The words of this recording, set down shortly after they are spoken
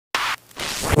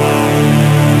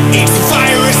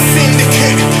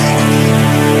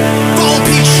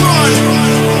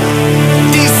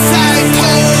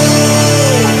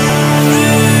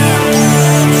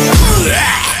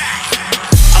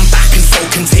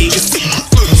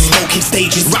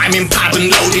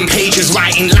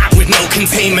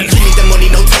entertainment. Give me the money,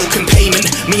 no token payment.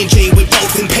 Me and Jay, we're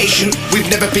both impatient. We've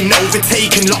never been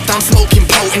overtaken. Lockdown smoking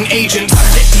potent agents.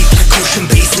 Get deep like ocean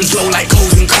basins, low like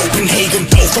coals in Copenhagen.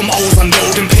 Dough from O's on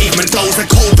road and pavement. Those are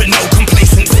cold but no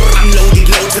complacent. I'm loaded,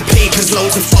 loads of papers,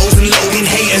 loads of foes and loading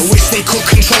haters. Wish they could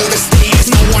control the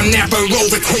status. No one ever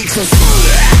overtakes us.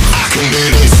 I can do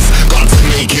this, got to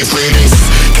make it through this.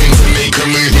 Came to make a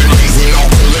movement, raising up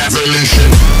a revolution.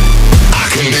 I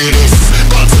can do this,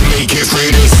 got to make it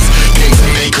through this. Came to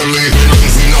make a movement,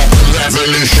 raising up a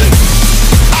revolution.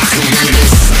 I can do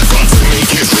this, got to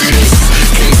make it through this.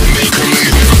 Came to make a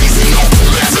movement, raising up a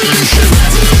revolution.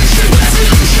 Revolution,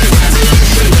 revolution,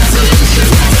 revolution, revolution,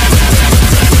 revolution.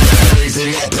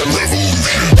 Raising up a revolution.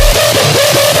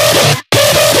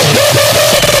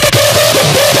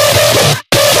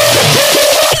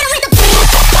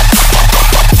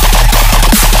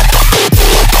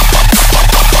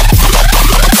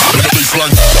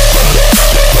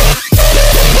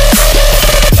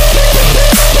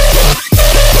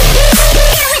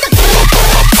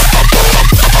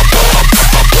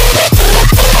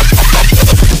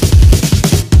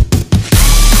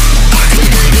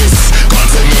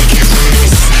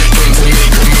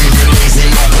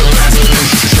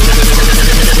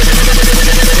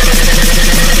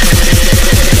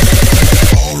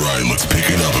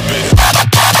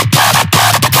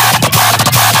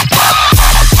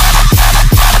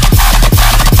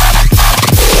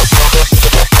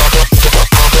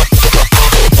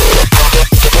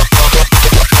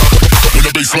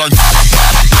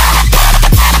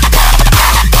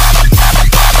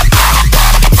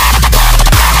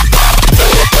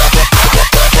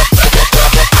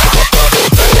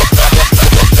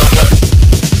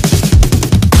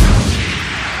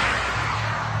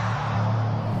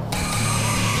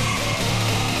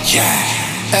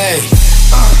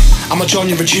 I'm a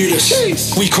John, you're a Judas.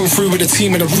 We come through with a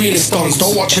team of the realest dons.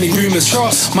 Don't watch any rumours.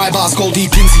 My bars go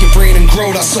deep into your brain and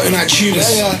grow. That's something like tuners.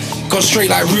 Gone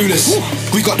straight like rulers.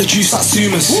 We got the juice like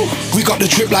Sumas. We got the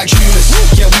drip like tuners.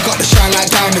 Yeah, we got the shine like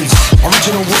diamonds.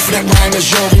 Original wolf neck rhymers.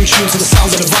 You're in tune to the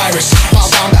sounds of the virus. Bow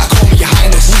down that I call me your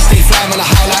highness. We stay flying on a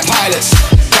high like pilots.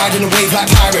 Riding a wave like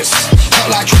pirates.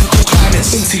 Hot like tropical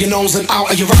climates. Into your nose and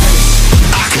out of your iris.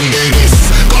 I can do this,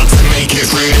 got to make it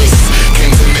through this. Came